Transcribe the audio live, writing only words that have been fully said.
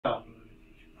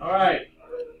right,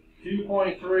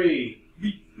 2.3.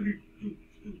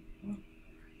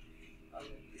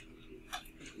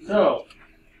 So,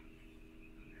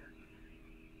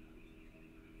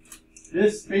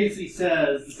 this basically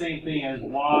says the same thing as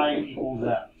y equals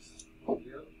x.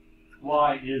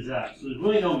 Y is x. So there's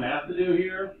really no math to do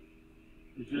here.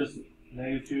 It's just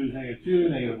negative 2 is negative 2,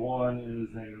 negative 1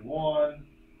 is negative 1,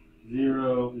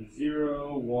 0 is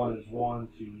 0, 1 is 1,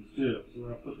 2 is 2. So we're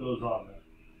going to put those on there.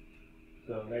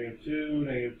 So negative 2,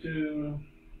 negative 2,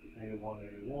 negative 1,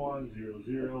 negative 1, 0,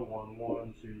 0, 1,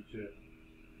 1, 2, 2.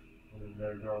 And then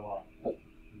there's our line. We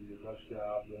do a rush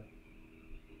job to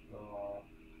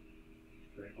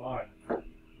straight line.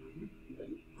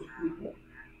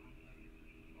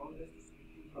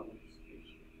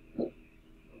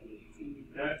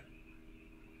 Okay.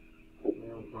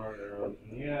 We'll put our arrows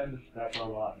in the end. That's our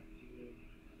line.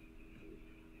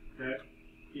 Okay.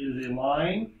 It is a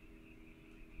line,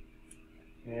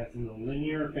 and it's in the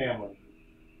linear family.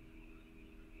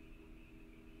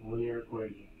 Linear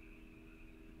equation.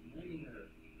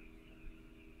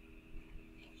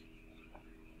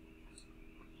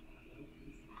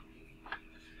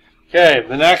 Okay,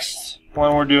 the next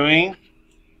one we're doing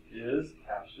is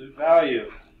absolute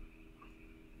value.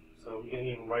 So we can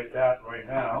even write that right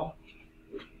now.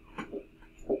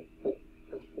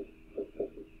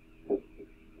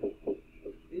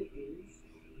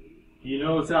 You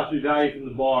know it's absolute value from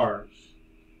the bars.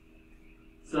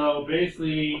 So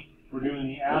basically, we're doing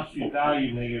the absolute value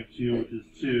of negative 2, which is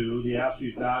 2, the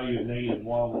absolute value of negative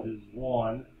 1, which is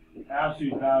 1,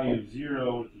 absolute value of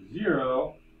 0, which is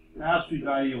 0, absolute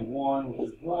value of 1, which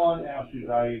is 1, absolute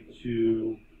value of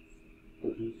 2,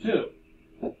 which is 2.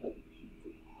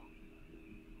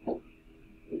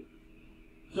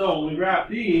 So when we graph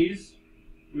these,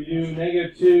 we do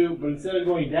negative 2, but instead of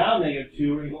going down negative 2,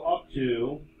 we're going to go up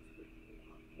 2.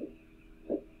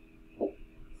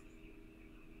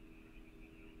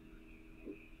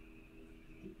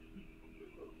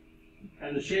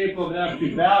 And the shape of an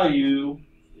absolute value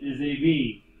is a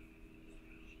V.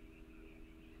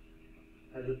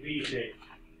 Has a V shape.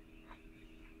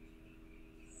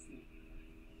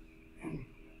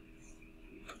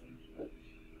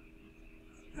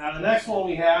 Now the next one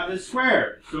we have is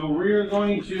squared. So we're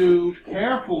going to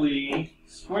carefully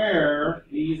square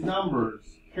these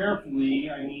numbers. Carefully,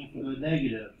 I mean for the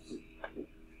negatives.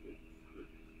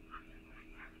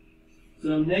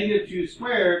 So negative 2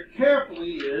 squared,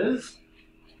 carefully, is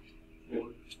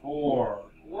 4.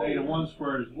 Negative 1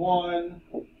 squared is 1.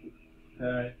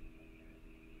 Okay.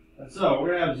 And so we're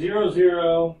going to have 0,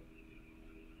 0,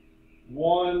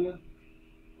 1,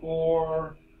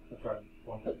 4, that's right,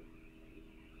 1,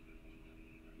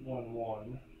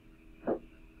 1,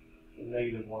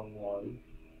 negative 1, 1,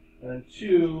 and then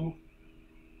 2,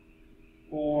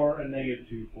 4, and negative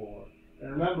 2, 4.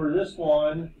 And remember this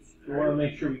one, we want to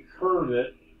make sure we curve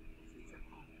it.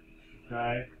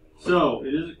 Okay, so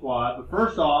it is a quad, but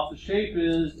first off, the shape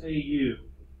is a U,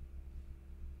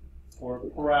 or a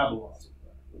parabola.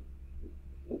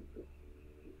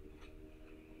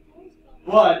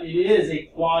 But it is a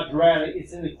quadratic,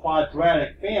 it's in the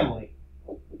quadratic family.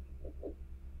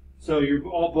 So you're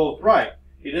all both right.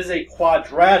 It is a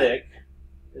quadratic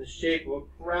in the shape of a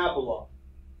parabola.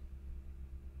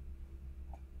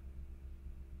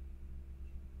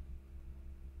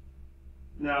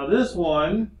 Now this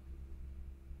one,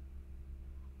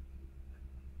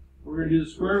 we're going to do the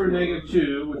square root of negative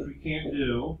 2, which we can't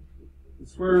do. The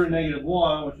square root of negative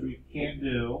 1, which we can't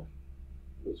do.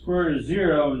 The square root of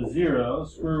 0 is 0.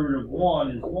 Square root of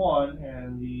 1 is 1.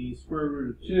 And the square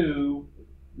root of 2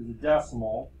 is a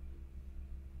decimal.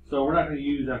 So we're not going to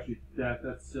use actually that.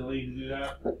 That's silly to do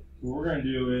that. What we're going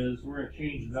to do is we're going to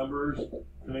change the numbers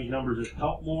to make numbers that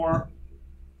help more.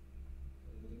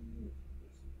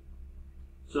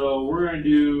 So we're going to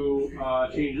do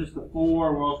change this to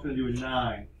 4. We're also going to do a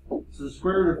 9. So the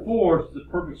square root of 4, so the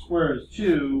perfect square is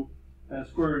 2, and the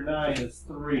square root of 9 is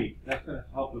 3. That's going to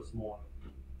help us more.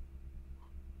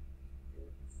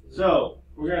 So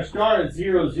we're going to start at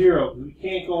 0, 0, because we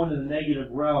can't go into the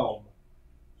negative realm.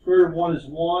 Square root of 1 is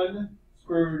 1,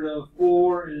 square root of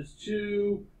 4 is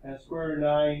 2, and square root of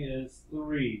 9 is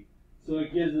 3. So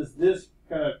it gives us this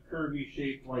kind of curvy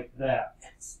shape like that.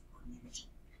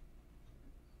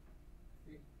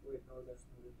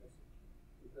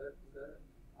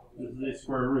 This is a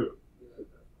square root.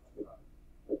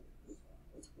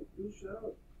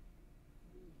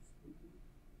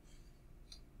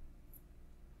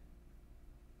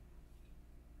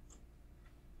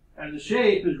 And the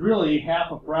shape is really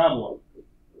half a parabola,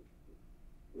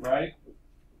 right?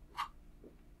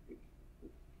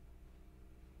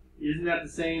 Isn't that the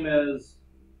same as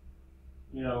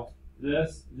you know,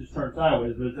 this just turns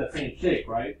sideways, but it's that same shape,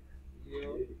 right? Yeah.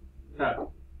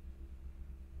 Okay.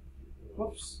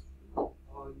 Whoops. Oh,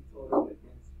 you told us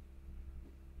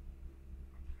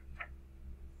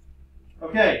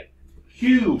Okay,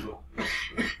 cube.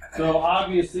 So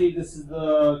obviously this is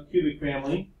the cubic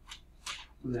family.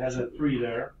 So it has a 3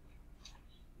 there.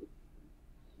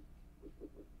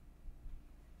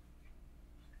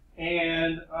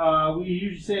 And we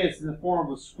usually say it's in the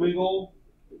form of a squiggle,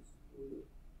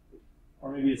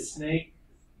 or maybe a snake.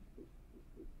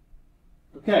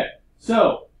 Okay,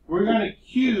 so we're going to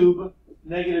cube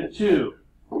 -2.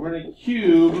 We're going to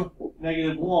cube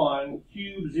 -1,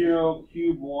 cube 0,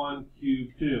 cube 1,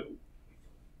 cube 2.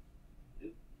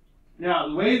 Now,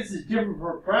 the way this is different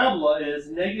from a parabola is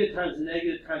negative times a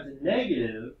negative times a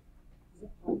negative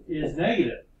is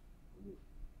negative,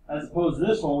 as opposed to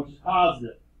this one, which is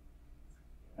positive.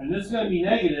 And this is going to be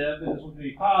negative, and this one's going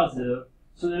to be positive,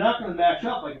 so they're not going to match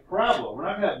up like a parabola. We're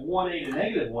not going to have 1/8 and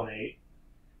 -1/8.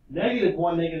 Negative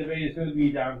 1, -8 is going to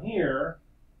be down here.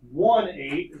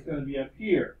 1/8 is going to be up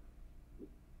here.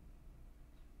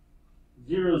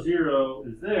 0, 0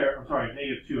 is there. I'm sorry,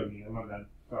 -2, I mean. I'm not bad.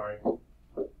 Sorry.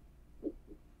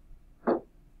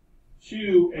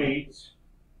 2, 8,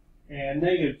 and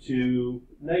 -2,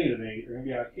 -8 are going to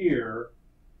be out here.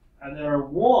 And then our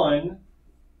 1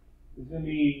 is going to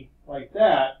be like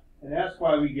that, and that's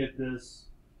why we get this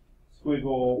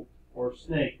squiggle or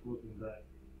snake looking thing.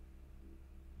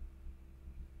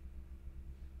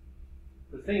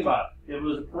 But think about it. If it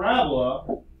was a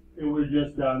parabola, it would have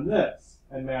just done this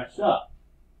and matched up,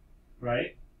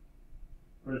 right?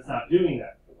 But it's not doing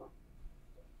that.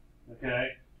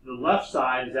 Okay? The left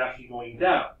side is actually going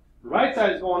down. The right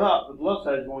side is going up, but the left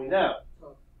side is going down.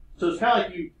 So it's kind of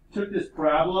like you took this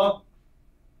parabola,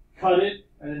 cut it,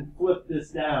 and then flip this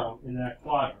down in that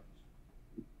quadrant.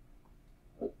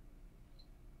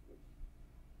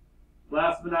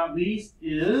 Last but not least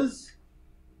is,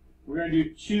 we're going to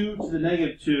do 2 to the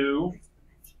 -2.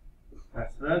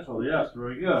 Exponential, yes,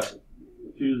 very good.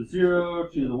 2 to the 0,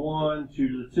 2 to the 1, 2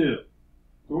 to the 2.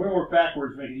 So we're going to work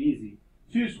backwards to make it easy.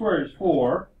 2 squared is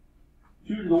 4.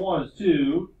 2 to the 1 is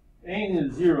 2. Anything to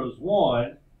the 0 is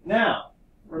 1. Now,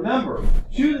 remember,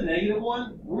 2 to the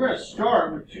 -1, we're going to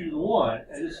start with 2 to the 1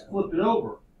 and just flip it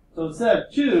over. So instead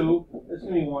of 2, it's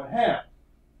going to be 1/2.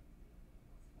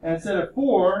 And instead of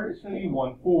 4, it's going to be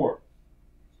 1/4.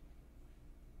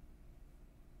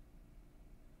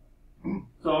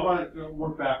 So I'm going to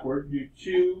work backwards. Do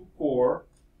 2, 4.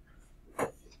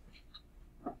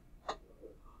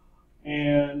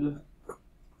 And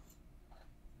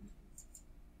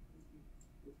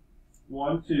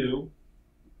 1, 2.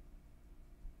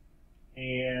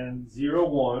 And 0,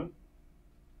 1.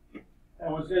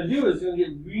 And what it's going to do is it's going to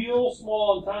get real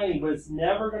small and tiny, but it's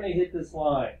never going to hit this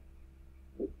line.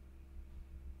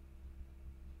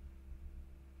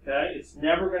 Okay? It's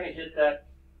never going to hit that,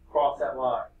 cross that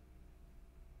line.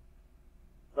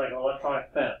 It's like an electronic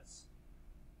fence.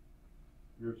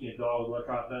 You ever seen a dog with an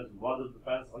electronic fence and runs up the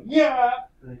fence, like, yeah!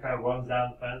 And then kind of runs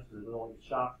down the fence because it doesn't want to get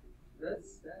shocked.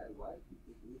 That's sad. Why do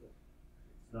people do that?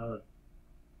 It's not a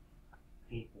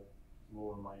painful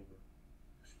little reminder.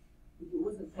 It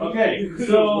wasn't painful. Okay,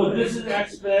 so this is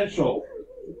exponential.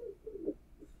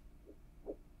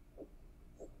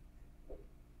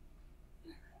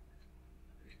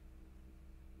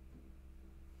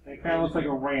 It kind of looks like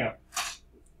a ramp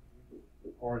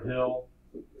or a hill.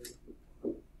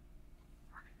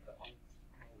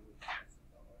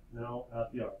 No,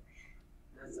 not the arch.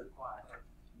 That's a quad.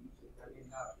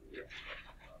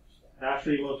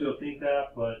 Actually, most people think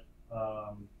that, but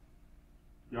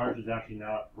the arch is actually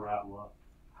not a parabola.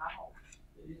 How?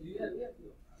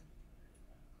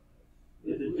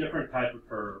 It's a different type of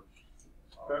curve.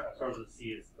 As far as the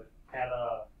C, it's the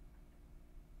cata.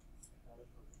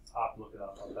 I'll have to look it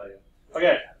up, I'll tell you.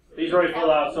 Okay, these are already filled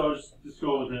out, so just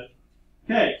go with it.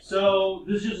 Okay, so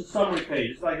this is just a summary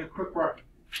page. It's like a quick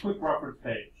reference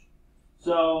page.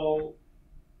 So,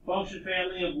 function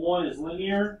family of 1 is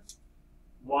linear,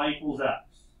 y equals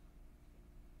x.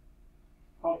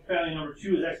 Function family number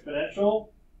 2 is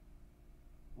exponential,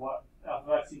 what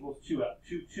alpha x equals 2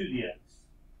 to the x.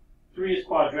 3 is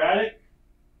quadratic,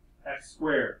 x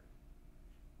squared.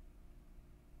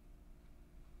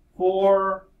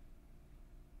 4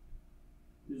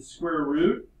 is square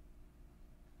root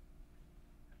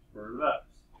of x.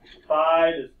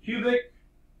 5 is cubic,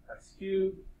 x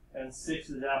cubed, and 6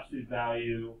 is absolute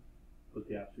value with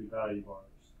the absolute value bars.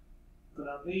 So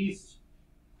at least,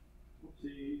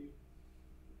 whoopsie.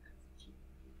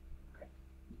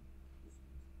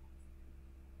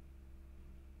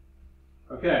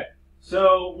 Okay,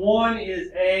 so 1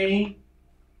 is a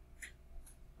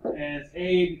And it's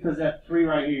A because that 3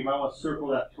 right here, you might want to circle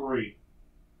that 3.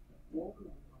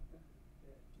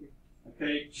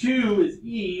 Okay, 2 is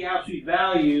E, absolute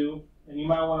value, and you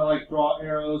might want to like draw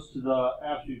arrows to the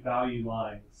absolute value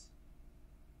lines.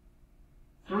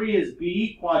 3 is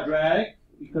B, quadratic,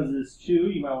 because it's 2,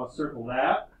 you might want to circle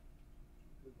that.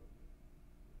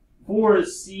 4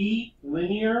 is C,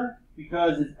 linear,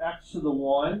 because it's x to the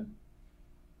 1.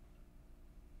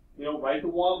 You don't write the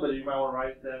 1, but you might want to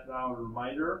write that down as a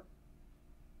reminder.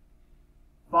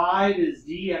 5 is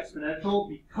D, exponential,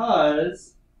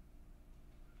 because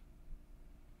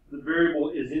the variable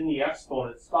is in the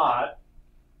exponent spot.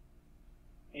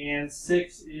 And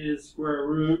 6 is square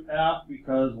root F,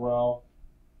 because, well,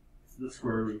 it's the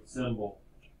square root symbol.